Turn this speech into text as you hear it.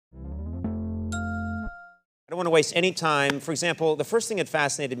I don't want to waste any time. For example, the first thing that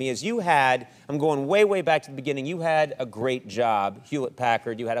fascinated me is you had, I'm going way, way back to the beginning, you had a great job,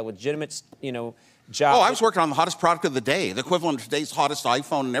 Hewlett-Packard. You had a legitimate, job. Oh, I was working on the hottest product of the day, the equivalent of today's hottest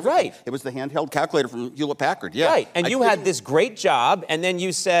iPhone and everything. Right. It was the handheld calculator from Hewlett-Packard, yeah. Right, and you had this great job, and then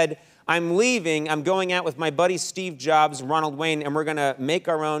you said, I'm leaving, I'm going out with my buddy Steve Jobs, Ronald Wayne, and we're gonna make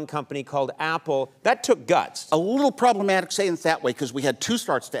our own company called Apple. That took guts. A little problematic saying it that way because we had two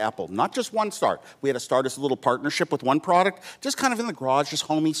starts to Apple, not just one start. We had to start as a little partnership with one product, just kind of in the garage, just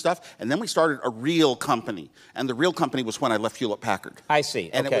homey stuff, and then we started a real company. And the real company was when I left Hewlett-Packard. I see,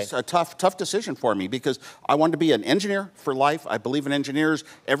 And okay. it was a tough decision for me because I wanted to be an engineer for life. I believe in engineers.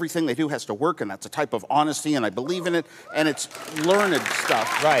 Everything they do has to work, and that's a type of honesty, and I believe in it, and it's learned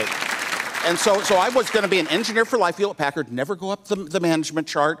stuff. Right. And so I was going to be an engineer for life, Hewlett-Packard, never go up the management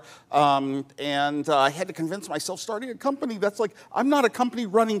chart. And I had to convince myself starting a company, that's like, I'm not a company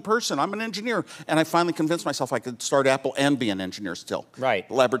running person, I'm an engineer. And I finally convinced myself I could start Apple and be an engineer still.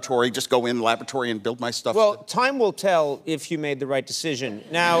 Right. Laboratory, just go in the laboratory and build my stuff. Well, time will tell if you made the right decision.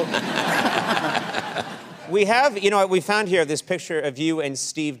 Now, we have, we found here this picture of you and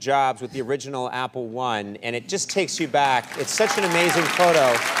Steve Jobs with the original Apple I, and it just takes you back. It's such an amazing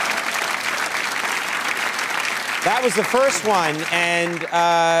photo. That was the first one, and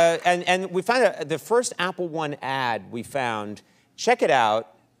we found the first Apple I ad we found. Check it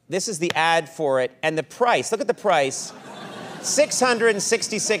out. This is the ad for it, and the price. Look at the price: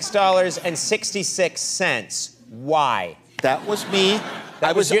 $666.66. Why? That was me.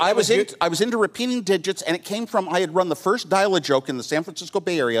 I was into repeating digits, and it came from, I had run the first dial-a-joke in the San Francisco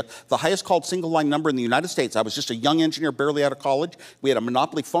Bay Area, the highest called single-line number in the United States. I was just a young engineer, barely out of college. We had a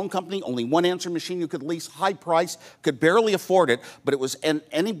monopoly phone company, only one answering machine you could lease, high price, could barely afford it, but it was,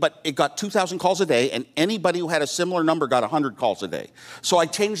 but it got 2,000 calls a day, and anybody who had a similar number got 100 calls a day. So I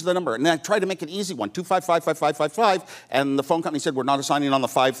changed the number, and then I tried to make an easy one, 255-5555, and the phone company said, we're not assigning on the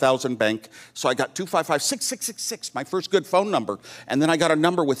 5,000 bank. So I got 255-6666, my first good phone number, and then I got a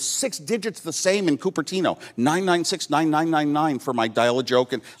number with 6 digits the same in Cupertino, 9969999 for my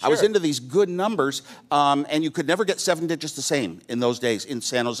dial-a-joke, and I was into these good numbers, and you could never get 7 digits the same in those days in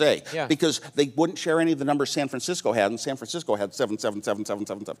San Jose, because they wouldn't share any of the numbers San Francisco had, and San Francisco had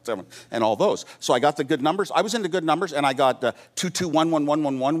 7777777 and all those. So I got the good numbers. I was into good numbers, and I got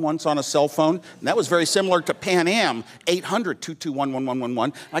 2211111 once on a cell phone, and that was very similar to Pan Am,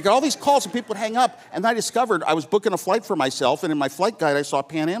 800-2211111. I got all these calls, and people would hang up, and I discovered I was booking a flight for myself, and in my flight guide I saw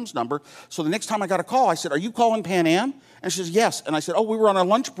Pan Am's number. So the next time I got a call, I said, are you calling Pan Am? And she says, yes. And I said, oh, we were on a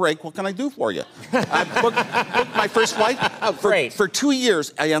lunch break. What can I do for you? I booked my first flight. Oh, great. For 2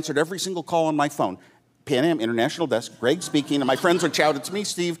 years, I answered every single call on my phone. Pan Am International Desk, Greg speaking, and my friends would shout, it's me,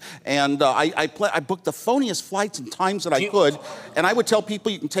 Steve, and I booked the phoniest flights and times that I could, and I would tell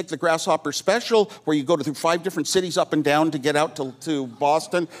people you can take the Grasshopper Special, where you go through 5 different cities up and down to get out to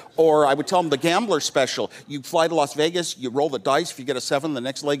Boston, or I would tell them the Gambler Special. You fly to Las Vegas, you roll the dice, if you get a 7, the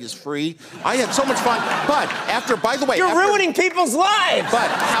next leg is free. I had so much fun, but by the way... You're ruining people's lives! But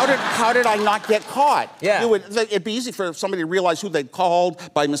how did I not get caught? Yeah. It'd be easy for somebody to realize who they'd called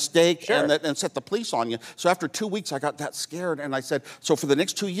by mistake and set the police on you. So after 2 weeks, I got that scared, and I said, so for the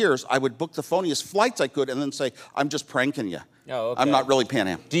next 2 years, I would book the phoniest flights I could and then say, I'm just pranking you. Oh, okay. I'm not really Pan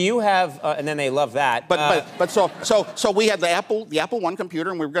Am. Do you have, and then they love that. So we had the Apple I computer,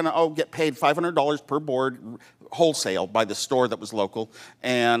 and we were gonna get paid $500 per board wholesale by the store that was local,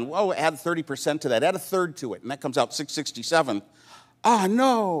 and add 30% to that, add a third to it, and that comes out $667. Ah,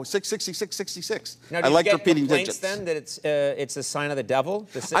 no, 666. Now, I liked repeating digits. digits. Then that it's a sign of the devil?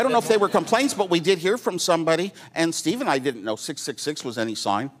 I don't know if they were complaints, but we did hear from somebody, and Steve and I didn't know 666 was any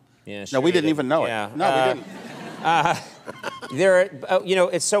sign. Yeah, sure no, we didn't even know it. No, we didn't.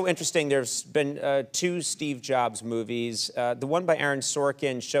 It's so interesting. There's been 2 Steve Jobs movies. The one by Aaron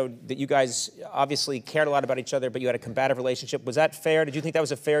Sorkin showed that you guys obviously cared a lot about each other, but you had a combative relationship. Was that fair? Did you think that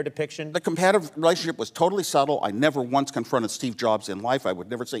was a fair depiction? The combative relationship was totally subtle. I never once confronted Steve Jobs in life. I would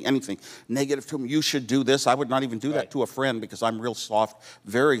never say anything negative to him. You should do this. I would not even do that to a friend because I'm real soft,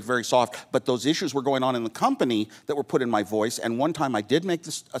 very, very soft. But those issues were going on in the company that were put in my voice. And one time I did make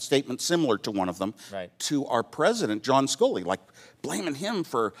a statement similar to one of them to our president, John Scully, like blaming him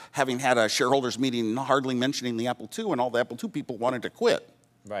for having had a shareholders meeting, hardly mentioning the Apple II, and all the Apple II people wanted to quit.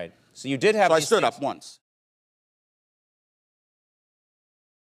 Right. So you did have. So I stood up once.